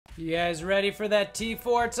You guys ready for that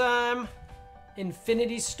T4 time?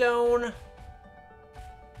 Infinity Stone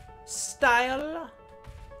style?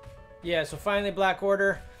 Yeah, so finally Black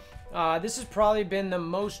Order. This has probably been the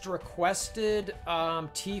most requested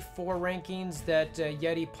T4 rankings that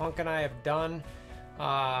Yeti, Punk, and I have done.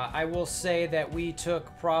 I will say that we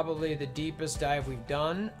took probably the deepest dive we've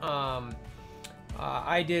done.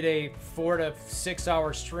 I did a 4 to 6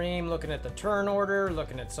 hour stream looking at the turn order,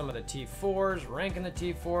 looking at some of the T4s, ranking the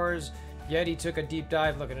T4s. Yeti took a deep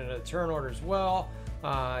dive looking at the turn order as well,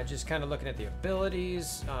 just kind of looking at the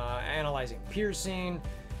abilities, analyzing piercing,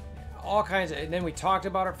 all kinds of, and then we talked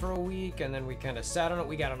about it for a week, and then we kind of sat on it.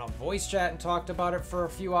 We got on a voice chat and talked about it for a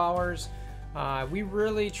few hours. We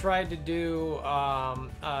really tried to do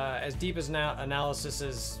as deep as analysis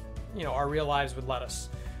as, you know, our real lives would let us.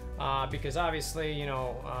 Because obviously, you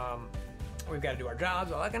know, we've got to do our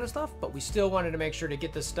jobs, all that kind of stuff, but we still wanted to make sure to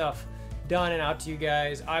get this stuff done and out to you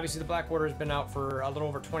guys. Obviously, the Black Order has been out for a little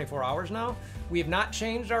over 24 hours now. We have not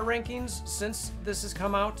changed our rankings since this has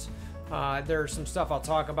come out. There's some stuff I'll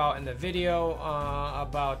talk about in the video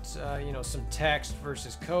about, you know, some text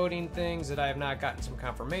versus coding things that I have not gotten some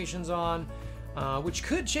confirmations on, which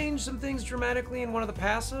could change some things dramatically in one of the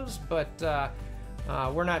passives, but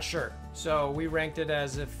we're not sure. So we ranked it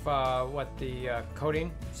as if what the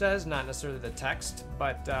coding says, not necessarily the text,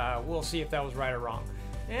 but we'll see if that was right or wrong.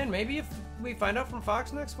 And maybe if we find out from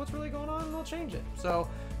Fox next what's really going on, they'll change it. So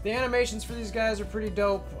the animations for these guys are pretty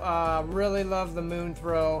dope. Really love the moon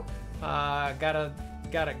throw. Gotta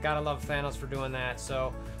love Thanos for doing that.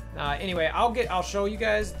 So anyway, I'll show you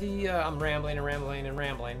guys the I'm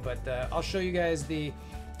rambling, but I'll show you guys the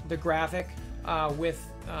graphic with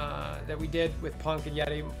that we did with Punk and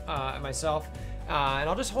Yeti and myself, and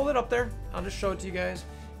I'll just hold it up there. I'll just show it to you guys,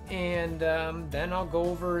 and then I'll go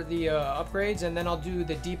over the upgrades, and then I'll do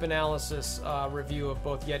the deep analysis review of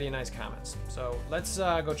both Yeti and I's comments. So let's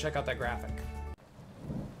go check out that graphic.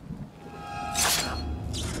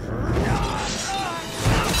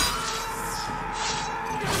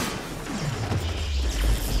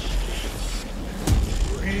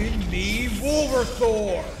 Bring me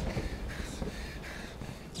WolverThor!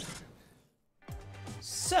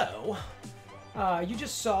 So, you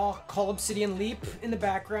just saw Call Obsidian Leap in the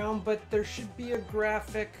background, but there should be a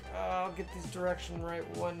graphic. I'll get this direction right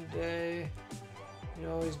one day. It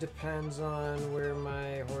always depends on where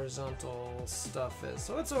my horizontal stuff is.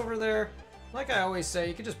 So it's over there. Like I always say,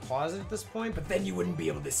 you could just pause it at this point, but then you wouldn't be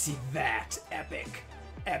able to see that epic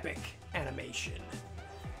animation.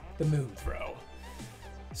 The moon throw.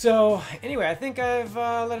 So anyway, I think I've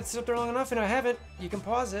let it sit up there long enough, and I have it. You can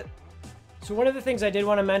pause it. So one of the things I did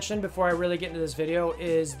want to mention before I really get into this video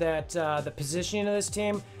is that the positioning of this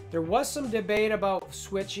team, there was some debate about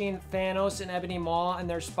switching Thanos and Ebony Maw in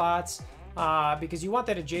their spots because you want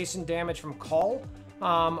that adjacent damage from Cull.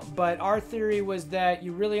 But our theory was that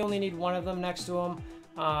you really only need one of them next to him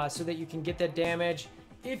so that you can get that damage.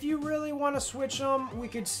 If you really want to switch them, we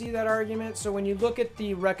could see that argument. So when you look at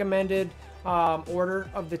the recommended order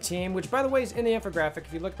of the team, which by the way is in the infographic,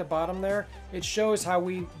 if you look at the bottom there, it shows how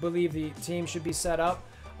we believe the team should be set up.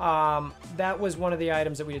 That was one of the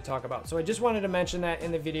items that we did talk about. So I just wanted to mention that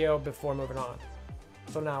in the video before moving on.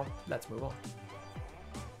 So now let's move on.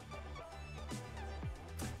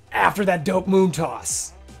 After that dope moon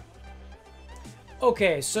toss.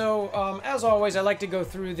 Okay, so as always, I like to go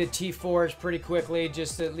through the T4s pretty quickly,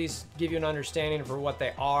 just to at least give you an understanding for what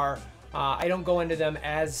they are. I don't go into them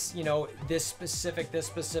as, you know, this specific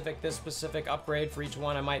upgrade for each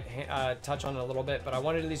one. I might touch on it a little bit, but I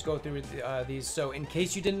wanted to at least go through these. So in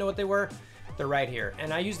case you didn't know what they were, they're right here.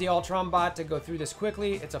 And I use the Ultron bot to go through this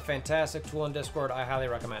quickly. It's a fantastic tool in Discord. I highly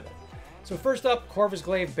recommend it. So first up, Corvus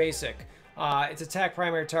Glaive Basic. It's attack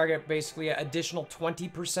primary target, basically additional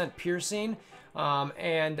 20% piercing,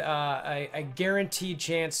 and a guaranteed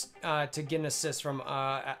chance to get an assist from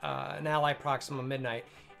an ally Proxima Midnight.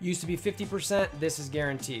 Used to be 50%, this is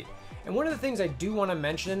guaranteed. And one of the things I do want to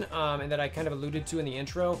mention, and that I kind of alluded to in the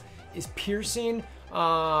intro, is piercing.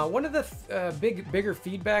 One of the bigger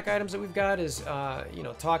feedback items that we've got is, you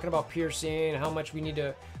know, talking about piercing, how much we need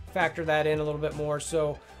to factor that in a little bit more.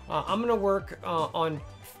 So I'm going to work on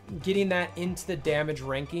getting that into the damage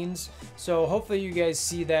rankings. So hopefully you guys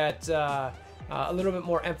see that a little bit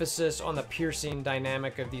more emphasis on the piercing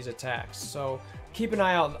dynamic of these attacks. So keep an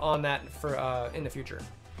eye out on that for in the future.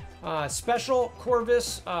 Special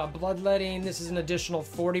Corvus Bloodletting. This is an additional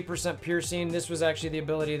 40% piercing. This was actually the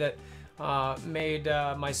ability that made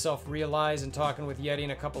myself realize, and talking with Yeti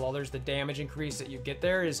and a couple others, the damage increase that you get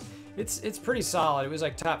there is it's pretty solid. It was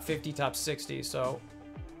like top 50, top 60. So,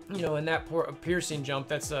 you know, in that piercing jump,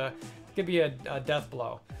 that's could be a death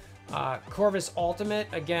blow. Corvus Ultimate,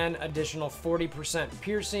 again, additional 40%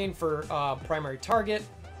 piercing for primary target,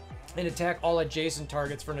 and attack all adjacent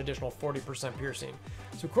targets for an additional 40% piercing.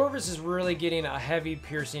 So Corvus is really getting a heavy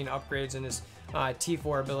piercing upgrades in his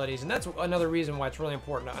T4 abilities, and that's another reason why it's really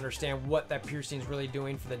important to understand what that piercing is really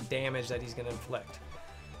doing for the damage that he's going to inflict.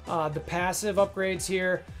 The passive upgrades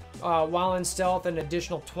here, while in stealth, an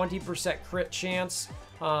additional 20% crit chance,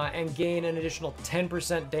 and gain an additional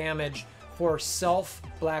 10% damage for Self,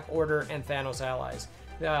 Black Order, and Thanos allies.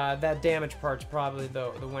 That damage part's probably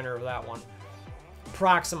the winner of that one.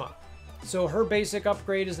 Proxima. So her basic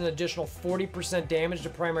upgrade is an additional 40% damage to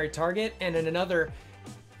primary target, and then another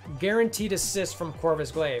guaranteed assist from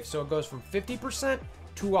Corvus Glaive. So it goes from 50%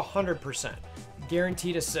 to 100%.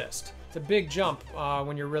 Guaranteed assist. It's a big jump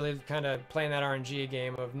when you're really kind of playing that RNG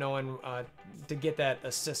game of knowing to get that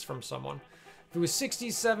assist from someone. If it was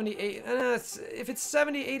 60, 70, 80, if it's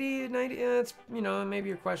 70, 80, 90, it's, you know, maybe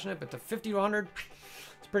you're questioning it, but the 50 to 100,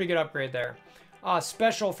 it's a pretty good upgrade there.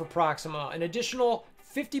 Special for Proxima, an additional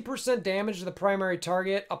 50% damage to the primary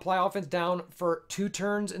target. Apply offense down for 2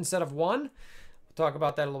 turns instead of 1. We'll talk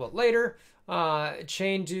about that a little bit later.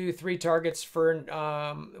 Chain to 3 targets for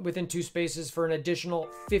within 2 spaces for an additional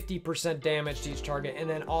 50% damage to each target, and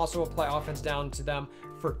then also apply offense down to them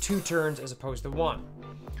for 2 turns as opposed to 1.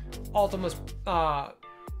 Ultima's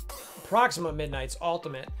Proxima Midnight's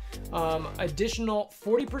ultimate, additional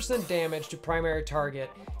 40% damage to primary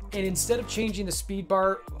target, and instead of changing the speed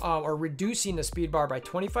bar or reducing the speed bar by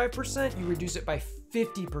 25%, you reduce it by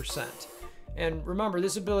 50%. And remember,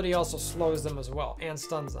 this ability also slows them as well and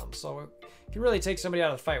stuns them, so you can really take somebody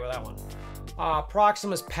out of the fight with that one.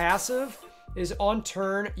 Proxima's passive is on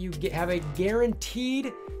turn, you have a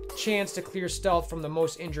guaranteed chance to clear stealth from the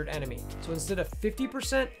most injured enemy. So instead of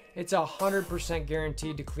 50%, it's 100%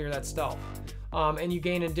 guaranteed to clear that stealth. And you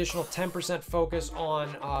gain an additional 10% focus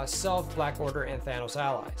on Self, Black Order, and Thanos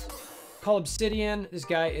allies. Call Obsidian, this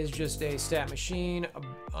guy is just a stat machine,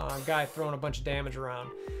 a guy throwing a bunch of damage around.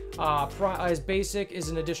 His basic is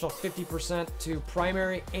an additional 50% to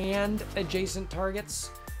primary and adjacent targets.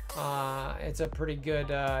 It's a pretty good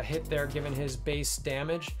hit there given his base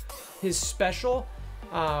damage. His special,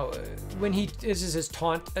 this is his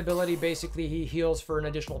taunt ability, basically he heals for an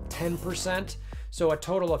additional 10%. So a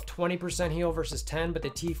total of 20% heal versus 10, but the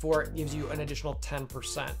T4 gives you an additional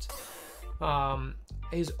 10%.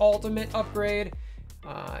 His ultimate upgrade,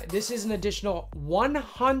 this is an additional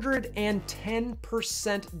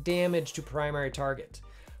 110% damage to primary target,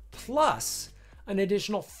 plus an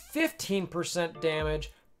additional 15%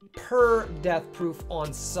 damage per death proof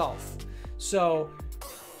on Self. So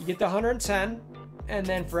you get the 110, and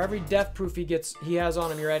then for every death proof he has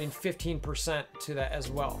on him, you're adding 15% to that as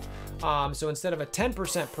well. So instead of a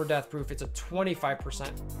 10% per death proof, it's a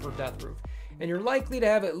 25% per death proof. And you're likely to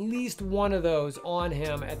have at least one of those on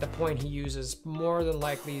him at the point he uses. More than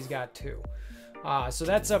likely he's got 2. So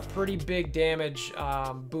that's a pretty big damage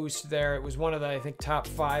boost there. It was one of the, I think, top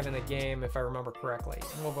 5 in the game, if I remember correctly.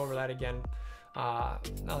 And we'll go over that again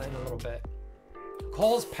in a little bit.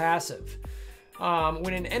 Call's passive.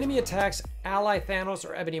 When an enemy attacks ally Thanos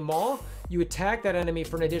or Ebony Maw, you attack that enemy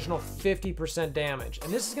for an additional 50% damage.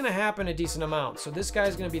 And this is going to happen a decent amount. So this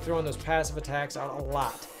guy's going to be throwing those passive attacks out a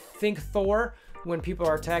lot. Think Thor when people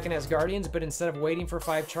are attacking Asgardians, but instead of waiting for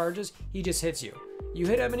 5 charges, he just hits you. You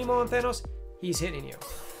hit Ebony Maw and Thanos, he's hitting you.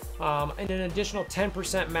 And an additional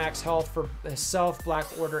 10% max health for Self, Black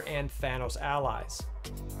Order, and Thanos allies.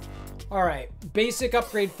 All right, basic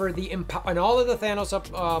upgrade for the and all of the Thanos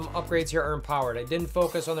upgrades here are empowered. I didn't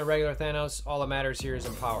focus on the regular Thanos. All that matters here is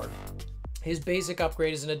empowered. His basic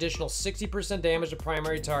upgrade is an additional 60% damage to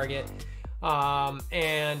primary target,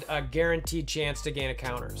 and a guaranteed chance to gain a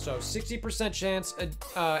counter. So 60% chance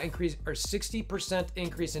increase, or 60%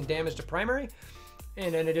 increase in damage to primary,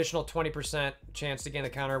 and an additional 20% chance to gain the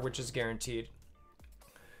counter, which is guaranteed.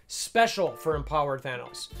 Special for empowered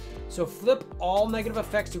Thanos. So flip all negative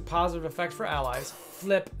effects to positive effects for allies.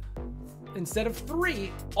 Flip, instead of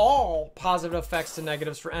 3, all positive effects to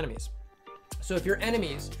negatives for enemies. So if your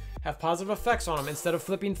enemies have positive effects on them, instead of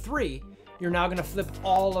flipping 3, you're now going to flip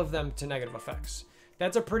all of them to negative effects.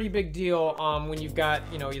 That's a pretty big deal when you've got,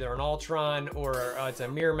 you know, either an Ultron or it's a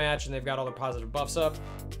mirror match and they've got all the positive buffs up.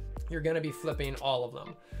 You're going to be flipping all of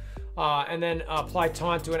them. And then apply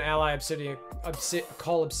taunt to an ally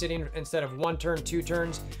call Obsidian instead of 1 turn, 2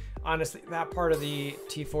 turns. Honestly, that part of the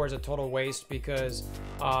T4 is a total waste because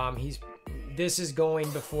this is going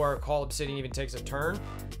before Call Obsidian even takes a turn.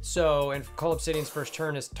 So, and Call Obsidian's first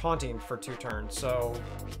turn is taunting for 2 turns. So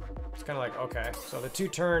it's kind of like, okay. So the 2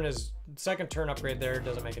 turn is, second turn upgrade there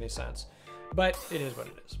doesn't make any sense. But it is what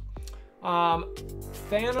it is.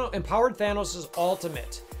 Empowered Thanos'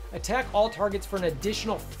 ultimate. Attack all targets for an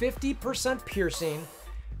additional 50% piercing,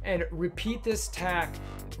 and repeat this attack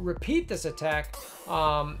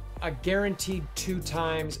a guaranteed 2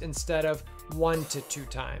 times instead of 1 to 2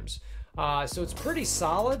 times. So it's pretty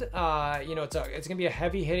solid. You know, it's gonna be a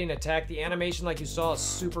heavy hitting attack. The animation, like you saw, is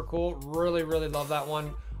super cool. Really love that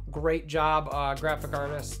one. Great job, graphic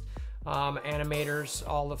artists, animators,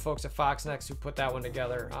 all the folks at Foxnext who put that one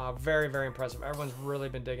together. Very impressive. Everyone's really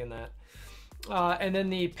been digging that. And then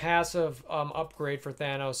the passive upgrade for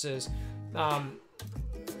Thanos is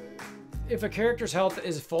if a character's health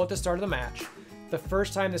is full at the start of the match, the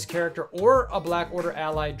first time this character or a Black Order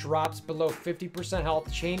ally drops below 50%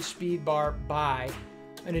 health, change speed bar by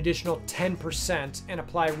an additional 10% and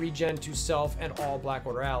apply regen to self and all Black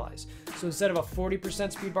Order allies. So instead of a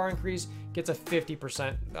 40% speed bar increase, gets a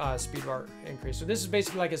 50% speed bar increase. So this is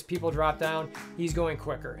basically like as people drop down, he's going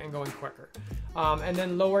quicker and going quicker. And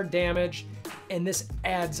then lower damage, and this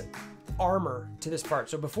adds armor to this part.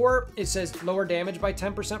 So before it says lower damage by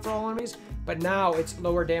 10% for all enemies, but now it's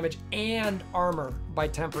lower damage and armor by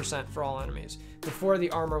 10% for all enemies. Before,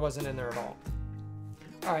 the armor wasn't in there at all.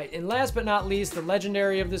 All right, and last but not least, the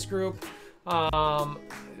legendary of this group.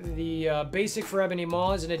 The basic for Ebony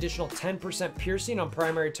Maw is an additional 10% piercing on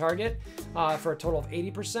primary target for a total of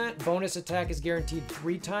 80%. Bonus attack is guaranteed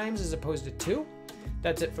 3 times as opposed to 2.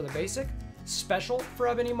 That's it for the basic. Special for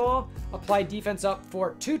Ebony Maw, apply defense up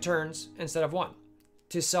for 2 turns instead of 1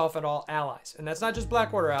 to self and all allies. And that's not just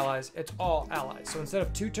Black Order allies, it's all allies. So instead of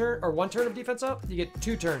 1 turn of defense up, you get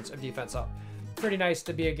 2 turns of defense up. Pretty nice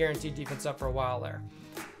to be a guaranteed defense up for a while there.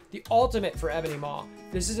 The ultimate for Ebony Maw.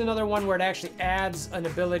 This is another one where it actually adds an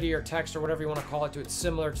ability or text or whatever you want to call it to it,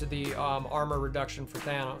 similar to the armor reduction for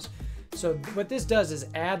Thanos. So what this does is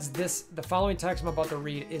adds this, the following text I'm about to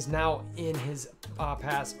read is now in his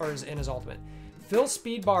is in his ultimate. Fill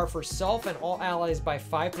speed bar for self and all allies by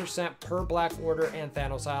 5% per Black Order and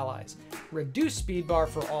Thanos allies. Reduce speed bar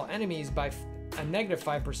for all enemies by a negative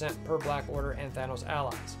 5% per Black Order and Thanos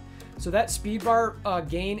allies. So that speed bar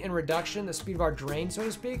gain and reduction, the speed bar drain, so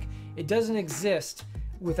to speak, it doesn't exist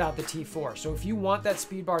without the T4. So if you want that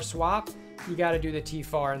speed bar swap, you got to do the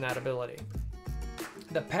T4 and that ability.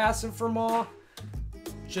 The passive for Maw,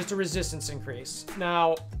 just a resistance increase.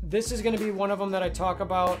 Now, this is going to be one of them that I talk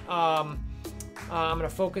about. I'm going to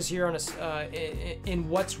focus here on in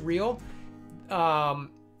what's real.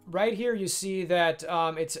 Right here, you see that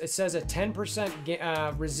it says a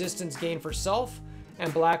 10% resistance gain for self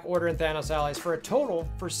and Black Order and Thanos allies, for a total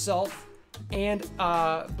for self and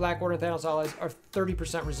Black Order and Thanos allies are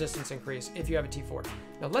 30% resistance increase if you have a T4.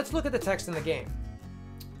 Now let's look at the text in the game.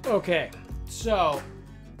 Okay, so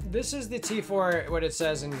this is the T4, what it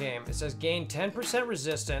says in game. It says gain 10%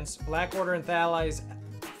 resistance, Black Order and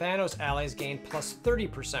Thanos allies gain plus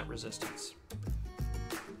 30% resistance.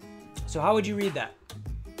 So how would you read that?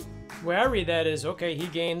 The way I read that is, okay, he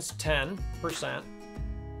gains 10%,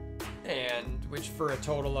 and which for a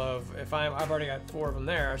total of, if I've already got 4 of them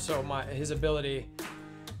there, so his ability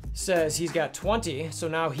says he's got 20, so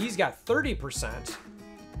now he's got 30%.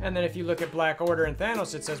 And then if you look at Black Order and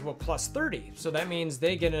Thanos, it says, well, plus 30. So that means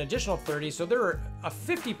they get an additional 30, so they're a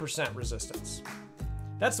 50% resistance.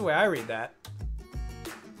 That's the way I read that.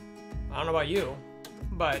 I don't know about you,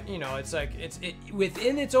 but you know, it's like,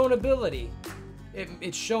 within its own ability,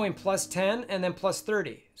 it's showing plus 10 and then plus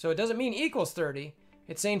 30. So it doesn't mean equals 30.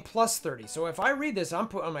 It's saying plus 30. So if I read this, I'm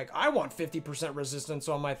like, I want 50% resistance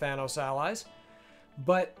on my Thanos allies.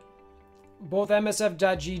 But both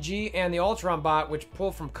MSF.GG and the Ultron bot, which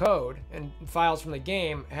pull from code and files from the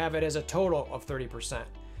game, have it as a total of 30%,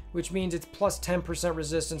 which means it's plus 10%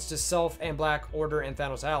 resistance to self and Black Order and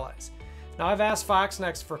Thanos allies. Now, I've asked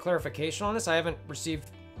Foxnext for clarification on this. I haven't received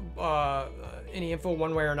any info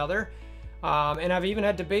one way or another. And I've even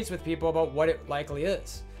had debates with people about what it likely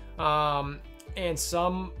is. And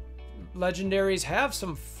some legendaries have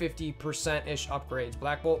some 50%-ish upgrades.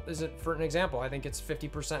 Black Bolt isn't, for an example. I think it's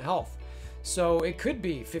 50% health. So it could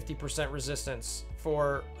be 50% resistance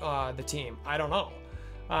for the team. I don't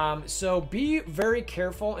know. So be very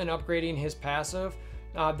careful in upgrading his passive.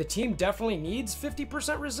 The team definitely needs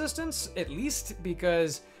 50% resistance, at least,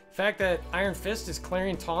 because the fact that Iron Fist is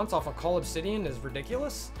clearing taunts off of Call Obsidian is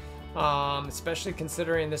ridiculous. Especially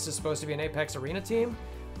considering this is supposed to be an Apex Arena team.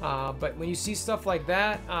 But when you see stuff like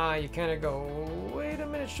that, you kind of go, wait a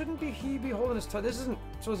minute, shouldn't he be holding his taunt? This isn't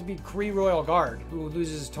supposed to be Kree Royal Guard, who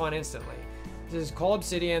loses his taunt instantly. This is Call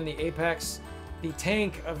Obsidian, the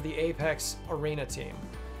tank of the Apex Arena team.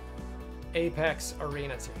 Apex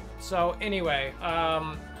Arena team. So anyway,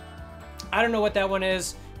 I don't know what that one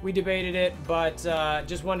is. We debated it, but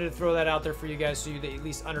just wanted to throw that out there for you guys so you at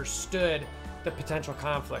least understood the potential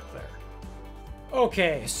conflict there.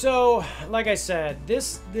 Okay, so like I said,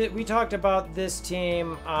 we talked about this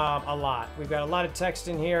team a lot. We've got a lot of text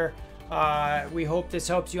in here. We hope this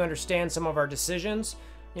helps you understand some of our decisions.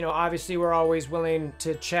 You know, obviously we're always willing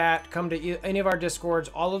to chat, come to any of our Discords.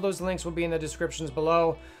 All of those links will be in the descriptions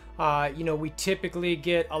below. You know, we typically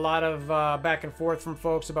get a lot of back and forth from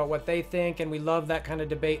folks about what they think, and we love that kind of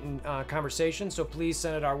debate and conversation, so please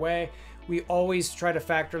send it our way. We always try to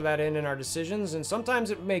factor that in our decisions, and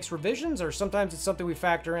sometimes it makes revisions, or sometimes it's something we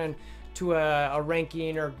factor in to a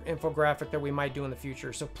ranking or infographic that we might do in the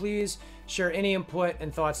future. So please share any input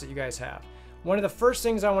and thoughts that you guys have. One of the first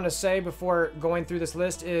things I want to say before going through this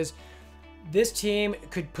list is this team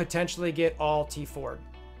could potentially get all T4.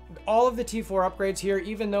 All of the T4 upgrades here,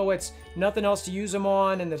 even though it's nothing else to use them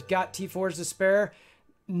on and they've got T4s to spare,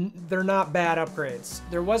 they're not bad upgrades.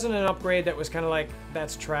 There wasn't an upgrade that was kind of like,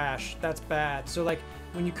 that's trash, that's bad. So like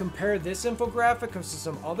when you compare this infographic to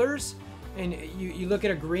some others, and you look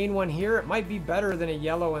at a green one here, it might be better than a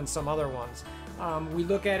yellow and some other ones. We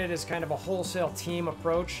look at it as kind of a wholesale team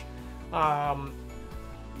approach.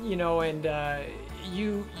 You know, and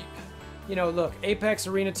you know, look, Apex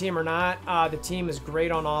Arena team or not, the team is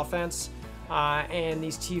great on offense. And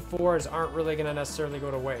these T4s aren't really going to necessarily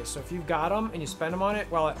go to waste. So if you've got them and you spend them on it,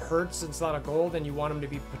 while it hurts, it's a lot of gold, and you want them to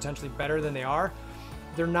be potentially better than they are,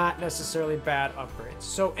 they're not necessarily bad upgrades.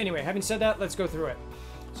 So anyway, having said that, let's go through it.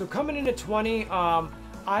 So coming into 20,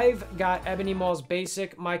 I've got Ebony Maul's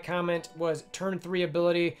basic. My comment was turn 3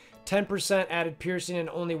 ability, 10% added piercing and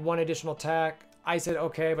only 1 additional attack. I said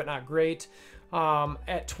okay, but not great.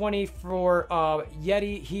 At 20 for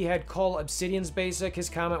Yeti, he had Call Obsidian's basic. His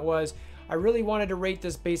comment was, I really wanted to rate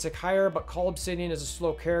this basic higher, but Call Obsidian is a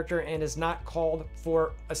slow character and is not called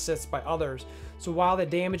for assists by others. So while the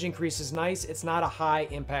damage increase is nice, it's not a high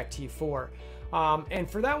impact T4. And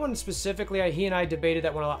for that one specifically, he and I debated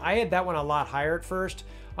that one a lot. I had that one a lot higher at first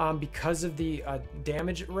because of the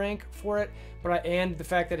damage rank for it, and the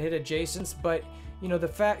fact that it hit adjacents. But you know, the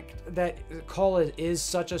fact that Call is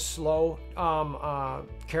such a slow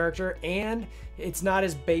character, and it's not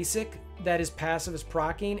as basic that his passive is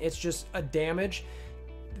proccing, it's just a damage.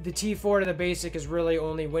 The T4 to the basic is really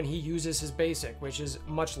only when he uses his basic, which is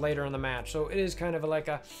much later in the match. So it is kind of like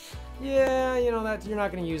a, yeah, you know, that you're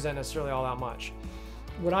not going to use that necessarily all that much.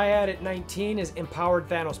 What I had at 19 is Empowered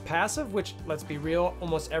Thanos passive, which, let's be real,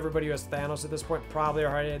 almost everybody who has Thanos at this point probably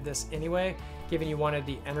already had this anyway, given you wanted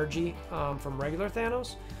the energy from regular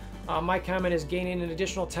Thanos. My comment is gaining an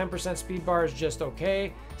additional 10% speed bar is just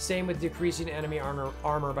okay. Same with decreasing enemy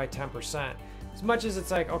armor by 10%. As much as it's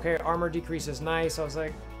like, okay, armor decrease is nice, I was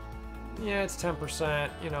like, yeah, it's 10%,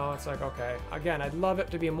 you know, it's like, okay. Again, I'd love it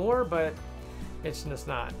to be more, but it's just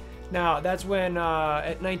not. Now, that's when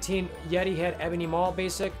at 19, Yeti had Ebony Maul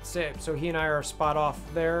basic, so he and I are spot off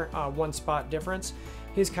there, 1 spot difference.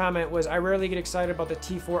 His comment was, I rarely get excited about the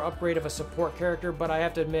T4 upgrade of a support character, but I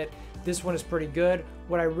have to admit, this one is pretty good.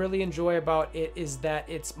 What I really enjoy about it is that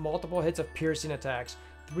it's multiple hits of piercing attacks,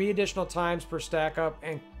 3 additional times per stack up,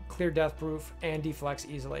 and clear death proof and deflex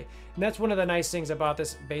easily. And that's one of the nice things about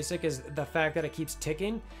this basic, is the fact that it keeps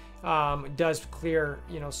ticking. Does clear,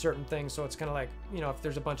 you know, certain things. So it's kind of like, you know, if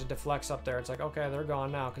there's a bunch of deflects up there, it's like, okay, they're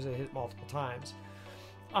gone now because it hit multiple times.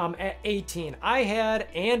 At 18, I had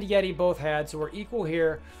and Yeti both had, so we're equal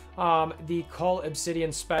here, the Call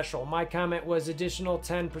Obsidian special. My comment was additional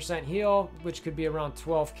 10% heal, which could be around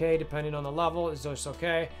 12k depending on the level. Is just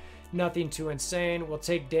okay. Nothing too insane. We'll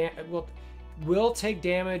take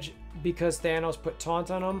damage because Thanos put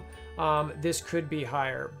taunt on him. This could be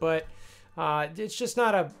higher, but it's just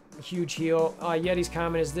not a huge heal. Yeti's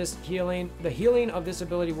comment is the healing of this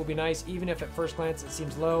ability will be nice, even if at first glance it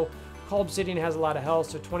seems low. Call Obsidian has a lot of health,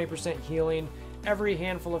 so 20% healing every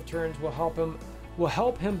handful of turns will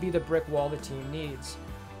help him be the brick wall the team needs.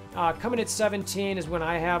 Coming at 17 is when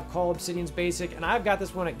I have Call Obsidian's basic, and I've got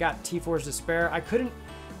this one. It got T4's to spare. I couldn't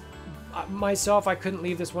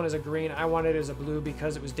leave this one as a green. I wanted it as a blue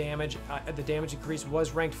because it was damage. The damage increase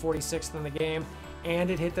was ranked 46th in the game,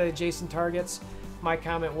 and it hit the adjacent targets. My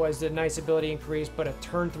comment was the nice ability increase, but a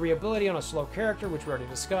turn 3 ability on a slow character, which we already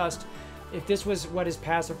discussed. If this was what is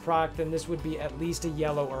passive proc, then this would be at least a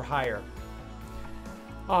yellow or higher.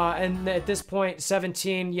 And at this point,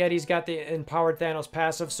 17, Yeti's got the Empowered Thanos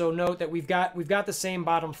passive. So note that we've got the same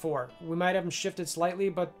bottom 4. We might have them shifted slightly,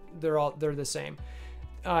 but they're the same.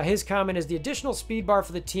 His comment is the additional speed bar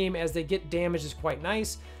for the team as they get damage is quite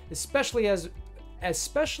nice, especially as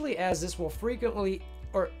this will frequently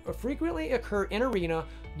occur in arena.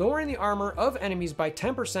 Lowering the armor of enemies by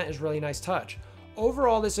 10% is really nice touch.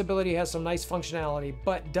 Overall, this ability has some nice functionality,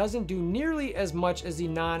 but doesn't do nearly as much as the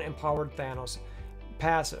non-empowered Thanos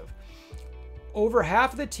passive. Over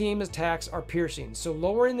half of the team's attacks are piercing, so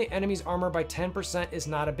lowering the enemy's armor by 10% is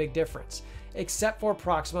not a big difference, except for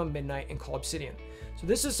Proxima, Midnight, and Call Obsidian. So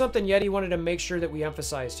this is something Yeti wanted to make sure that we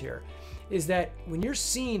emphasized here, is that when you're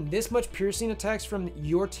seeing this much piercing attacks from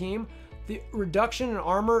your team, the reduction in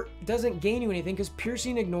armor doesn't gain you anything because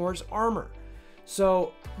piercing ignores armor.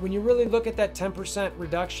 So when you really look at that 10%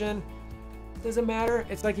 reduction, it doesn't matter.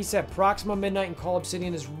 It's like he said, Proxima, Midnight, and Call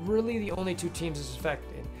Obsidian is really the only two teams this is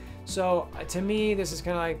affecting. So to me, this is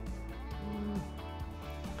kind of like,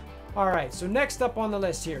 All right, so next up on the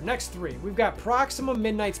list here, next three, we've got Proxima,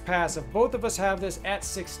 Midnight's passive. Both of us have this at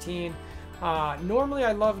 16. Normally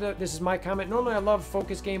I love this is my comment, normally I love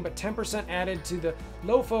focus gain, but 10% added to the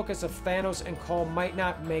low focus of Thanos and Call might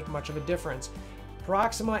not make much of a difference.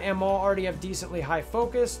 Proxima and Maul already have decently high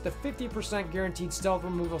focus. The 50% guaranteed stealth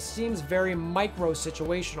removal seems very micro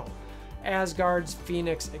situational. Asgard's,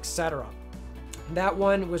 Phoenix, etc. That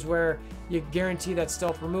one was where you guarantee that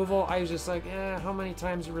stealth removal. I was just like, how many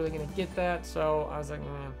times are you really going to get that? So I was like,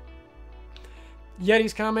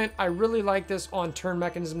 Yeti's comment, I really like this on turn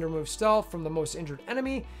mechanism to remove stealth from the most injured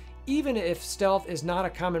enemy, even if stealth is not a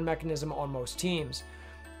common mechanism on most teams.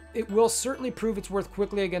 It will certainly prove its worth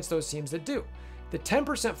quickly against those teams that do. The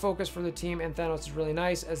 10% focus for the team and Thanos is really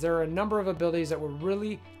nice, as there are a number of abilities that will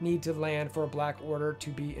really need to land for a Black Order to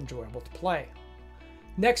be enjoyable to play.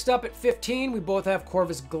 Next up at 15, we both have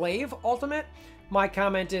Corvus Glaive Ultimate. My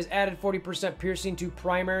comment is added 40% piercing to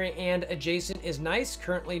primary and adjacent is nice.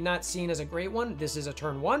 Currently not seen as a great one. This is a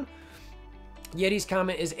turn 1. Yeti's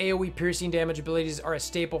comment is AoE piercing damage abilities are a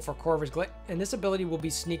staple for Corvus Glaive, and this ability will be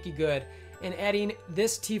sneaky good. And adding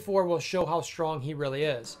this T4 will show how strong he really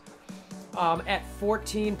is. At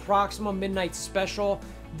 14, Proxima Midnight Special.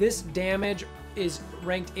 This damage is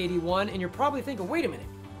ranked 81, and you're probably thinking, wait a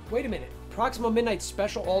minute. Proxima Midnight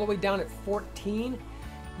Special all the way down at 14?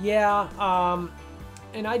 Yeah,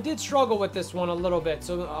 and I did struggle with this one a little bit,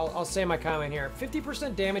 so I'll say my comment here.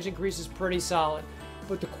 50% damage increase is pretty solid,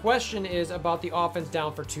 but the question is about the offense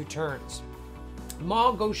down for 2 turns.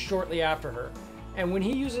 Maul goes shortly after her, and when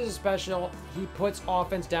he uses a special, he puts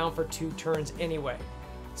offense down for 2 turns anyway.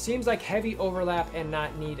 Seems like heavy overlap and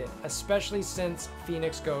not needed, especially since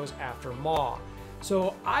Phoenix goes after Maul.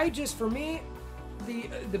 So for me,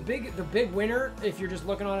 the big winner, if you're just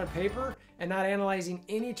looking on a paper and not analyzing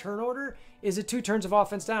any turn order, is a 2 turns of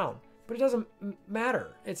offense down. But it doesn't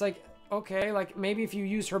matter. It's like, okay, like maybe if you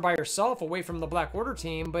use her by herself away from the Black Order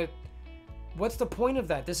team, but what's the point of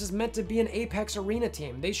that? This is meant to be an Apex Arena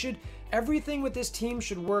team. Everything with this team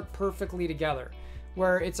should work perfectly together.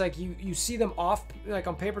 Where it's like you see them off, like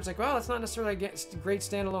on paper, it's like, well, it's not necessarily a great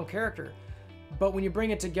standalone character. But when you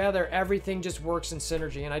bring it together, everything just works in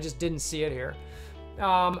synergy, and I just didn't see it here.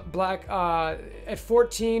 At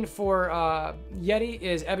 14 for Yeti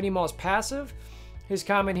is Ebony Maul's passive. His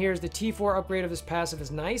comment here is the T4 upgrade of this passive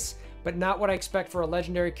is nice, but not what I expect for a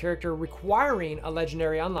legendary character requiring a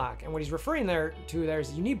legendary unlock. And what he's referring there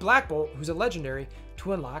is you need Black Bolt, who's a legendary,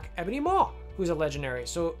 to unlock Ebony Maul, who's a legendary.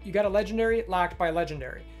 So you got a legendary locked by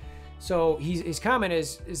legendary. So his comment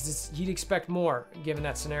is this, he'd expect more given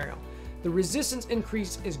that scenario. The resistance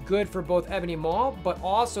increase is good for both Ebony Maul, but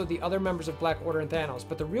also the other members of Black Order and Thanos.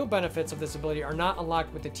 But the real benefits of this ability are not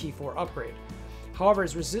unlocked with the T4 upgrade. However,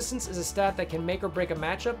 as resistance is a stat that can make or break a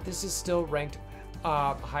matchup, this is still ranked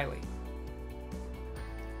highly.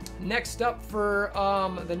 Next up for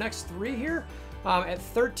the next 3 here, at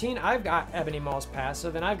 13, I've got Ebony Maul's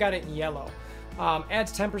passive, and I've got it in yellow.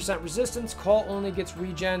 Adds 10% resistance. Call only gets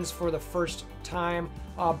regens for the first time.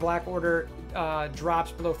 Black Order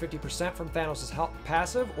drops below 50% from Thanos'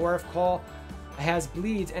 passive, or if Call has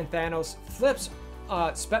bleeds and Thanos flips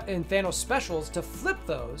and Thanos specials to flip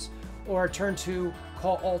those, or turn 2,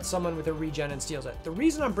 Call ult someone with a regen and steals it. The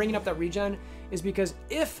reason I'm bringing up that regen is because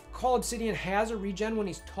if Call Obsidian has a regen when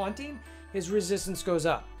he's taunting, his resistance goes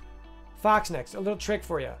up. Fox next, a little trick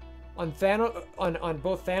for you. On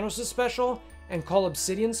both Thanos' special and Call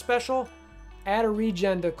Obsidian's special, add a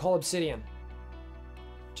regen to Call Obsidian.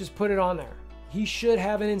 Just put it on there. He should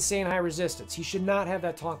have an insane high resistance. He should not have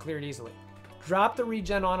that taunt cleared easily. Drop the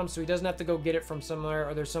regen on him so he doesn't have to go get it from somewhere,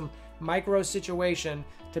 or there's some micro situation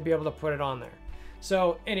to be able to put it on there.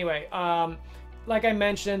 So anyway, like I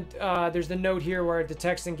mentioned, there's the note here where the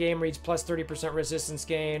text in game reads plus 30% resistance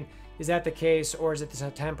gain. Is that the case, or is it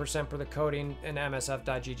 10% per the coding in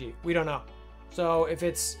msf.gg? We don't know. So if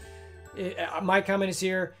my comment is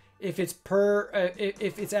here, if it's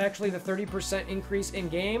if it's actually the 30% increase in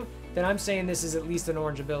game, then I'm saying this is at least an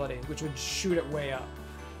orange ability, which would shoot it way up.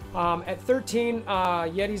 At 13,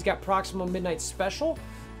 Yeti's got Proximal Midnight Special,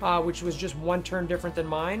 which was just 1 turn different than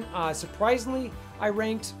mine. Surprisingly, I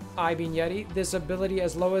ranked, I being Yeti, this ability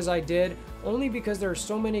as low as I did, only because there are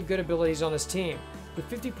so many good abilities on this team. The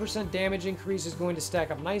 50% damage increase is going to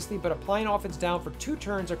stack up nicely, but applying offense down for 2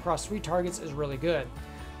 turns across 3 targets is really good.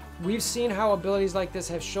 We've seen how abilities like this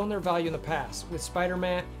have shown their value in the past, with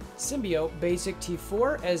Spider-Man Symbiote Basic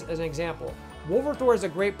T4 as an example. WolverThor is a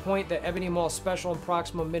great point that Ebony Maul Special and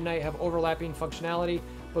Proximal Midnight have overlapping functionality,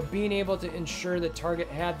 but being able to ensure the target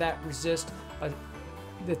had resist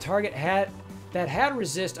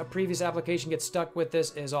a previous application gets stuck with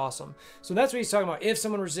this is awesome. So that's what he's talking about. If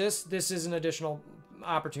someone resists, this is an additional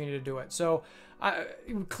opportunity to do it. So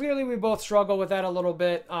clearly we both struggle with that a little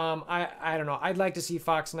bit. I don't know. I'd like to see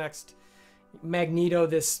Fox Next Magneto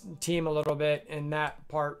this team a little bit in that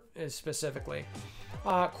part specifically.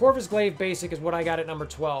 Corvus Glaive Basic is what I got at number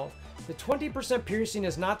 12. The 20% piercing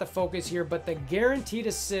is not the focus here, but the guaranteed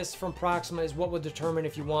assist from Proxima is what will determine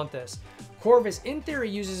if you want this. Corvus, in theory,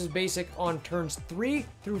 uses his basic on turns 3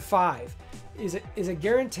 through 5. Is a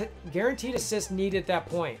guaranteed assist needed at that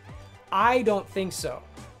point? I don't think so.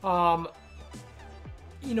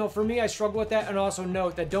 You know, for me, I struggle with that, and also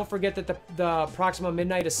note that don't forget that the Proxima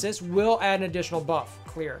Midnight Assist will add an additional buff,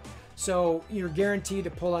 clear. So you're guaranteed to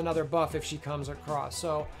pull another buff if she comes across.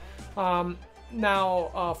 So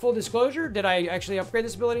now, full disclosure, did I actually upgrade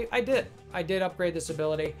this ability? I did. I did upgrade this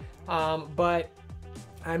ability, but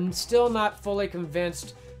I'm still not fully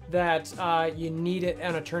convinced that you need it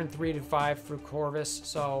on a turn 3 to 5 through Corvus.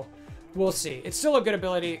 So we'll see. It's still a good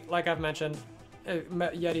ability, like I've mentioned.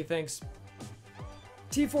 Yeti thinks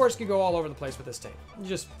T4s could go all over the place with this team. You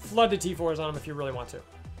just flood the T4s on them if you really want to.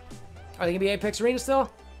 Are they going to be Apex Arena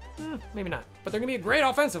still? Maybe not. But they're going to be great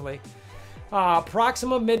offensively.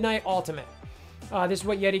 Proxima Midnight Ultimate. This is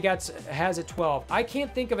what Yeti has at 12. I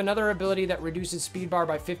can't think of another ability that reduces speed bar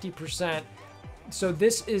by 50%. So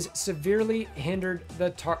this will severely hinder the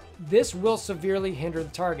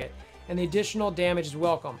target, and the additional damage is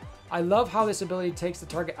welcome. I love how this ability takes the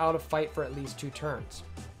target out of fight for at least 2 turns.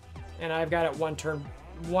 And I've got it 1 turn,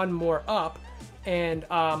 1 more up. And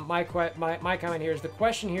my comment here is, the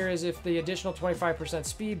question here is if the additional 25%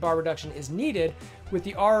 speed bar reduction is needed with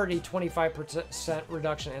the already 25%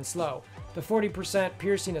 reduction and slow. The 40%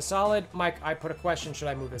 piercing is solid. Mike, I put a question, should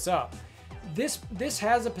I move this up? This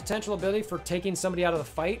has a potential ability for taking somebody out of the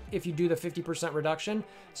fight if you do the 50% reduction.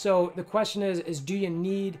 So the question is do you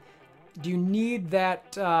need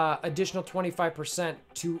that additional 25%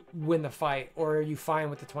 to win the fight, or are you fine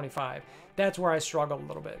with the 25? That's where I struggle a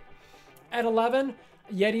little bit. At 11,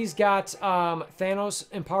 Yeti's got Thanos,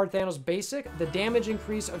 Empowered Thanos Basic. The damage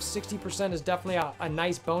increase of 60% is definitely a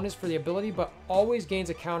nice bonus for the ability, but always gains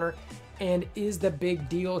a counter and is the big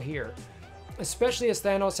deal here, especially as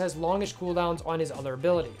Thanos has longish cooldowns on his other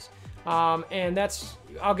abilities. And that's,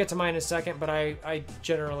 I'll get to mine in a second, but I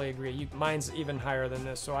generally agree. Mine's even higher than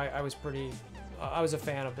this, so I was a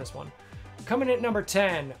fan of this one. Coming in at number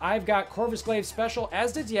 10, I've got Corvus Glaive Special,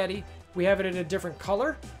 as did Yeti. We have it in a different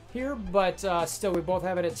color here, but still, we both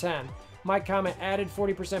have it at 10. My comment, added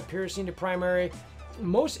 40% piercing to primary.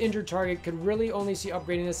 Most injured target could really only see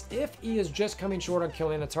upgrading this if he is just coming short on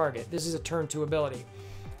killing the target. This is a turn 2 ability.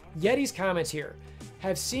 Yeti's comments here.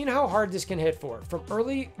 Have seen how hard this can hit for. From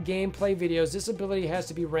early gameplay videos, this ability has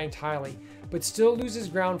to be ranked highly, but still loses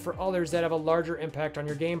ground for others that have a larger impact on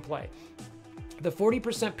your gameplay. The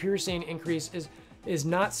 40% piercing increase is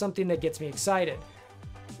not something that gets me excited,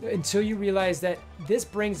 until you realize that this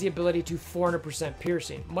brings the ability to 400%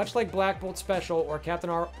 piercing. Much like Black Bolt Special or Captain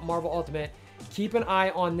Marvel Ultimate, keep an eye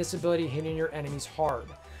on this ability hitting your enemies hard.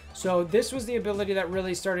 So this was the ability that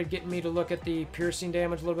really started getting me to look at the piercing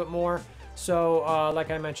damage a little bit more. So like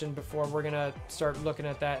I mentioned before, we're going to start looking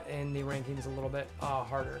at that in the rankings a little bit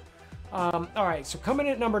harder. All right, so coming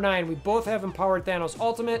in at number 9, we both have Empowered Thanos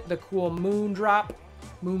Ultimate, the cool moon drop,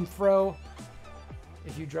 moon throw.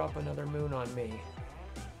 If you drop another moon on me.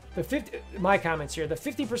 My comments here, the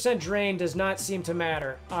 50% drain does not seem to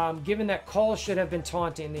matter, given that Call should have been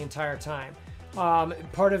taunting the entire time.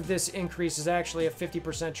 Part of this increase is actually a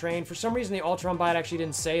 50% drain. For some reason, the Ultron bot actually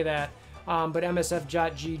didn't say that, but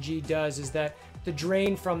MSF.GG does, is that the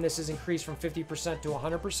drain from this is increased from 50% to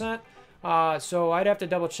 100%. So I'd have to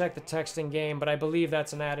double check the text in game, but I believe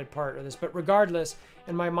that's an added part of this. But regardless,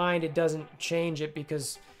 in my mind, it doesn't change it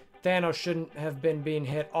because Thanos shouldn't have been being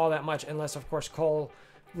hit all that much unless, of course, Cole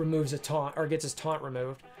removes a taunt or gets his taunt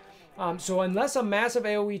removed. So unless a massive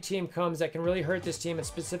AoE team comes that can really hurt this team, and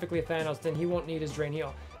specifically Thanos, then he won't need his drain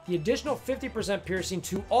heal. The additional 50% piercing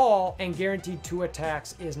to all and guaranteed 2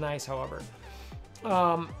 attacks is nice, however.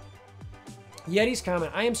 Yeti's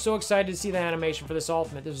comment, I am so excited to see the animation for this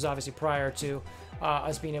ultimate. This was obviously prior to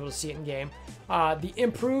us being able to see it in game. The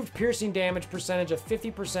improved piercing damage percentage of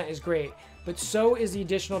 50% is great, but so is the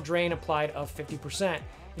additional drain applied of 50%.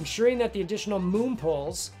 Ensuring that the additional moon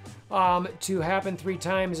pulls to happen 3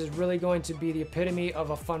 times is really going to be the epitome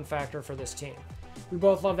of a fun factor for this team. We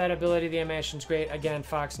both love that ability. The animation's great. Again,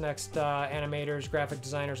 Fox Next animators, graphic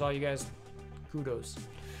designers, all you guys, kudos.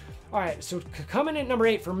 All right, so coming in at number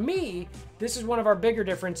 8 for me, this is one of our bigger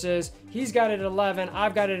differences. He's got it at 11.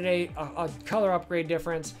 I've got it at 8. A color upgrade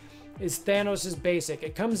difference is Thanos' basic.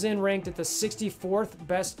 It comes in ranked at the 64th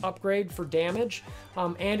best upgrade for damage,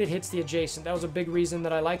 and it hits the adjacent. That was a big reason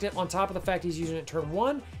that I liked it, on top of the fact he's using it turn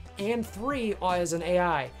 1 and 3 as an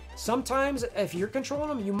AI. Sometimes, if you're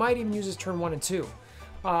controlling him, you might even use his turn 1 and 2.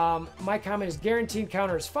 My comment is guaranteed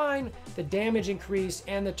counter is fine. The damage increase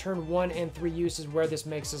and the turn 1 and 3 use is where this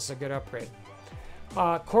makes this a good upgrade.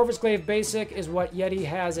 Corvus Glaive Basic is what Yeti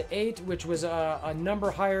has at 8, which was a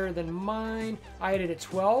number higher than mine. I had it at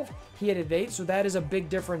 12. He had it at 8, so that is a big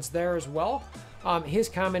difference there as well. His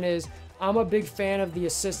comment is, I'm a big fan of the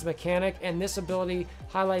assist mechanic, and this ability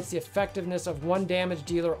highlights the effectiveness of one damage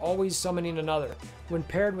dealer always summoning another, when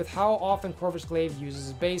paired with how often Corvus Glaive uses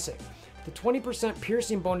his basic. The 20%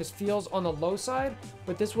 piercing bonus feels on the low side,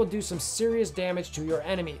 but this will do some serious damage to your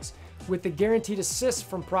enemies. With the guaranteed assist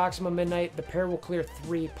from Proxima Midnight, the pair will clear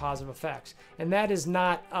 3 positive effects. And that is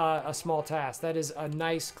not a small task. That is a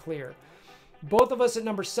nice clear. Both of us at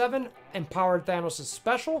number 7 empowered Thanos'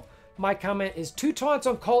 special. My comment is 2 taunts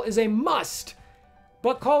on Call is a must,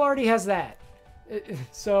 but Call already has that.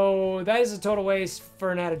 So that is a total waste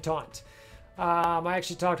for an added taunt. I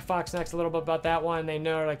actually talked to Fox Next a little bit about that one. They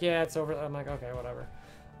know, like, yeah, it's over. I'm like, okay, whatever.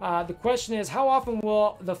 The question is, how often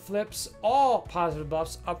will the flips all positive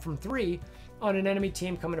buffs up from 3 on an enemy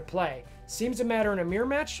team come into play? Seems to matter in a mirror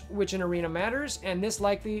match, which in arena matters, and is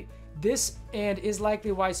likely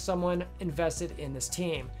why someone invested in this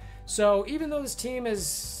team. So even though this team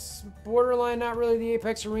is borderline not really the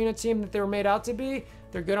Apex Arena team that they were made out to be,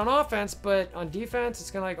 they're good on offense, but on defense,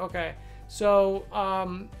 it's kind of like, okay. So,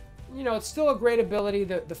 you know, it's still a great ability.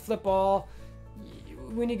 The flip all,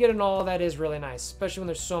 when you get an all, that is really nice, especially when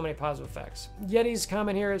there's so many positive effects. Yeti's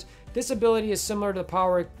comment here is, this ability is similar to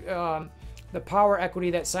the power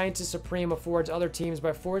equity that Scientist Supreme affords other teams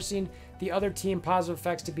by forcing the other team positive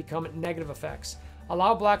effects to become negative effects.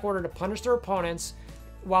 Allow Black Order to punish their opponents.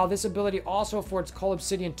 While this ability also affords Cull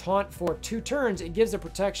Obsidian Taunt for 2 turns, it gives the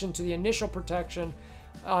protection to the initial protection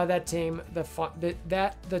that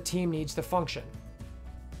the team needs to function.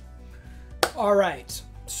 All right,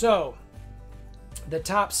 so the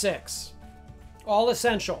top 6, all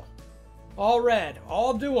essential, all red,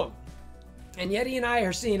 all do them. And Yeti and I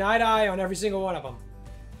are seeing eye to eye on every single one of them.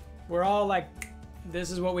 We're all like,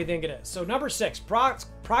 this is what we think it is. So number 6,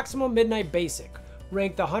 Proxima Midnight Basic,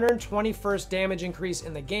 ranked the 121st damage increase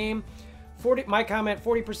in the game. My comment,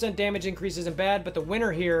 40% damage increase isn't bad, but the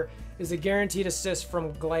winner here is a guaranteed assist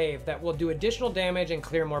from Glaive that will do additional damage and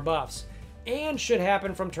clear more buffs, and should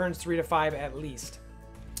happen from turns 3 to 5 at least.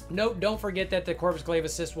 Note, don't forget that the Corvus Glaive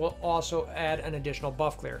assist will also add an additional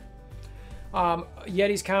buff clear.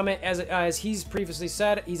 Yeti's comment, as he's previously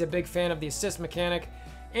said, he's a big fan of the assist mechanic,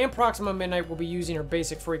 and Proxima Midnight will be using her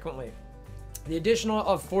basic frequently. The additional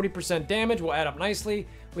of 40% damage will add up nicely.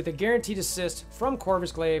 With a guaranteed assist from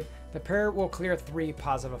Corvus Glaive, the pair will clear 3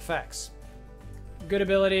 positive effects. Good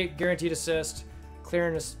ability, guaranteed assist,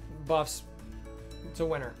 clearing buffs. It's a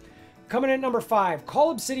winner. Coming in at number 5,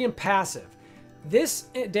 Cull Obsidian Passive. This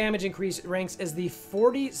damage increase ranks as the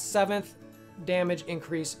 47th damage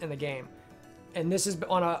increase in the game. And this is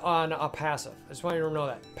on a passive. I just want you to know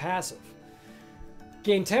that. Passive.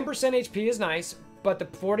 Gain 10% HP is nice, but the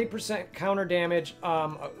 40% counter damage,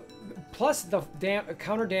 plus the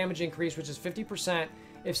counter damage increase, which is 50%,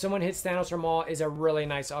 if someone hits Thanos or Maul, is a really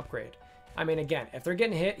nice upgrade. I mean, again, if they're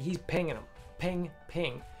getting hit, he's pinging them. Ping,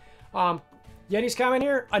 ping. Yeti's comment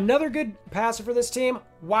here, another good passive for this team.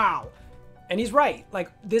 Wow. And he's right. Like,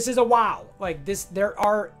 this is a wow. Like, there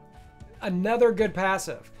are another good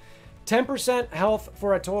passive. 10% health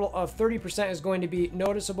for a total of 30% is going to be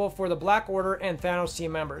noticeable for the Black Order and Thanos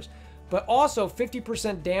team members. But also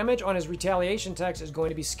 50% damage on his retaliation text is going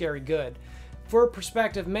to be scary good. For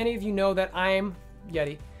perspective, many of you know that I'm,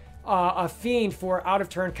 Yeti, a fiend for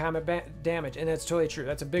out-of-turn combat damage, and that's totally true.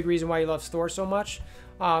 That's a big reason why he loves Thor so much.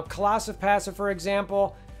 Colossive passive, for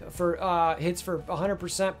example, for hits for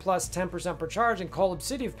 100% plus 10% per charge, and Cull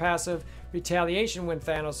Obsidian passive, retaliation when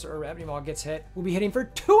Thanos or Ebony Maw gets hit, will be hitting for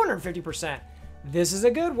 250%. This is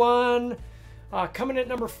a good one. Coming in at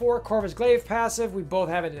number 4, Corvus Glaive passive. We both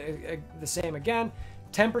have it the same again.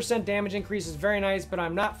 10% damage increase is very nice, but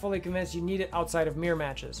I'm not fully convinced you need it outside of mirror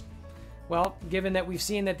matches. Well, given that we've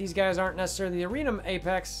seen that these guys aren't necessarily the arena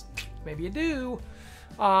apex, maybe you do.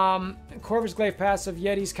 Corvus Glaive passive,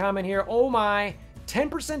 Yeti's comment here. Oh my,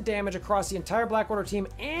 10% damage across the entire Black Order team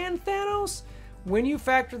and Thanos? When you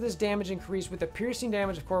factor this damage increase with the piercing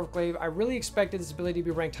damage of Corvus Glaive, I really expected this ability to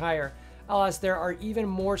be ranked higher. Alas, there are even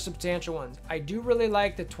more substantial ones. I do really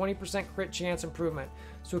like the 20% crit chance improvement,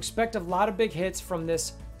 so expect a lot of big hits from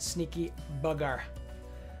this sneaky bugger.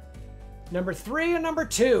 Number 3 and number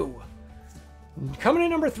 2. Coming in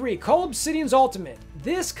number 3, Call Obsidian's Ultimate.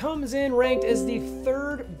 This comes in ranked as the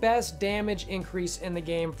 3rd best damage increase in the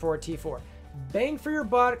game for T4. Bang for your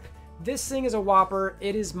buck. This thing is a whopper.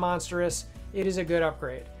 It is monstrous. It is a good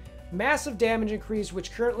upgrade. Massive damage increase,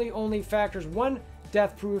 which currently only factors 1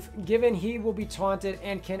 death proof, given he will be taunted,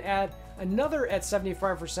 and can add another at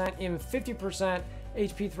 75%, even 50%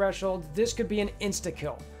 HP threshold. This could be an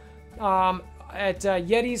insta-kill.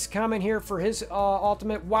 Yeti's comment here for his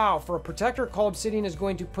ultimate. Wow, for a protector, Call Obsidian is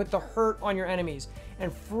going to put the hurt on your enemies,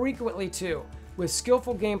 and frequently too. With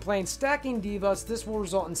skillful gameplay and stacking divas, this will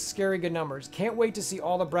result in scary good numbers. Can't wait to see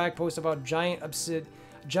all the brag posts about giant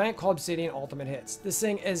Call Obsidian ultimate hits. This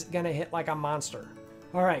thing is gonna hit like a monster.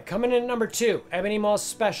 All right, coming in at number 2, Ebony Maw's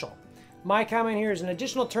special. My comment here is an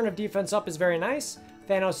additional turn of defense up is very nice.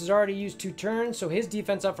 Thanos has already used 2 turns, so his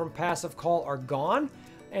defense up from passive Call are gone,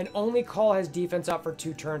 and only Call has defense up for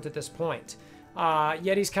 2 turns at this point.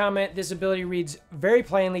 Yeti's comment, this ability reads very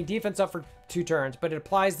plainly, defense up for 2 turns, but it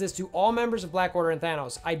applies this to all members of Black Order and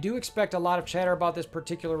Thanos. I do expect a lot of chatter about this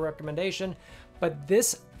particular recommendation, but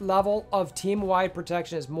this level of team-wide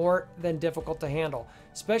protection is more than difficult to handle,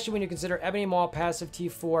 especially when you consider Ebony Maw passive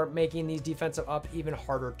T4 making these defensive up even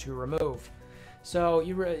harder to remove. So,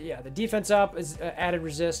 the defense up is added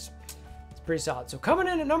resist. It's pretty solid. So coming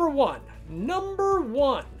in at number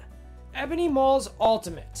 1, Ebony Maw's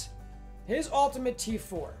ultimate. His ultimate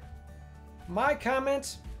T4. My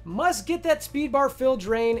comment, must get that speed bar fill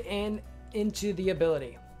drain and into the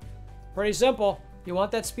ability. Pretty simple. You want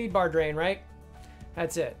that speed bar drain, right?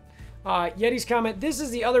 That's it. Yeti's comment, this is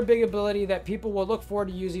the other big ability that people will look forward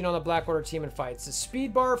to using on the Black Order team in fights. The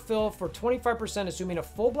speed bar fill for 25%, assuming a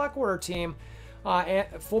full Black Order team,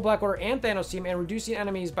 full Black Order and Thanos team, and reducing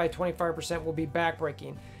enemies by 25% will be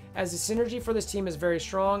backbreaking. As the synergy for this team is very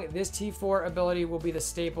strong, this T4 ability will be the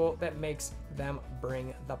staple that makes them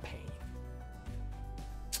bring the pain.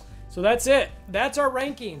 So that's it. That's our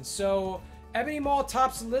rankings. So Ebony Maw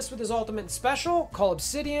tops the list with his ultimate and special, Call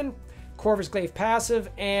Obsidian, Corvus Glaive passive,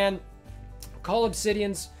 and Call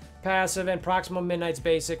Obsidian's passive and Proximal Midnight's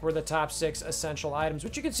basic were the top 6 essential items,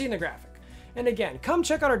 which you can see in the graphic. And again, come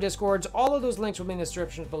check out our Discords. All of those links will be in the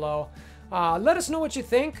description below. Let us know what you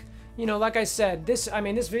think. You know, like I said, this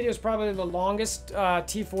video is probably the longest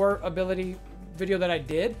T4 ability video that I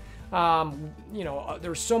did. You know,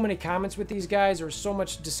 there were so many comments with these guys. There was so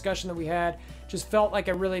much discussion that we had. Just felt like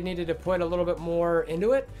I really needed to put a little bit more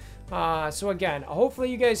into it. So again, hopefully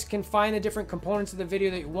you guys can find the different components of the video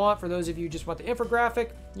that you want. For those of you who just want the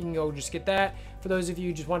infographic, you can go just get that. For those of you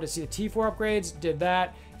who just wanted to see the T4 upgrades, did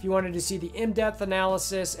that. If you wanted to see the in-depth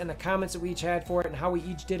analysis and the comments that we each had for it and how we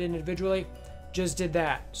each did it individually, just did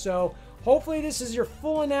that. So hopefully this is your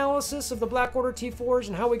full analysis of the Black Order T4s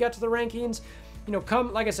and how we got to the rankings. You know,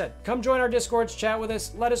 come, like I said, come join our Discords, chat with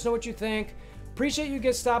us, let us know what you think. Appreciate you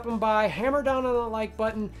guys stopping by. Hammer down on the like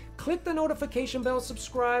button, click the notification bell,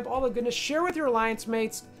 subscribe, all the goodness. Share with your alliance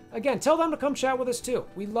mates. Again, tell them to come chat with us too.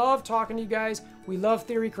 We love talking to you guys. We love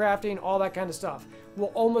theory crafting, all that kind of stuff. We'll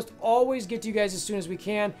almost always get to you guys as soon as we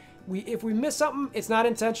can. If we miss something, it's not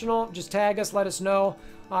intentional. Just tag us, let us know,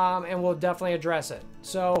 and we'll definitely address it.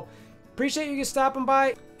 So, appreciate you guys stopping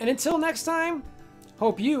by. And until next time,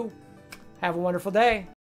 hope you have a wonderful day.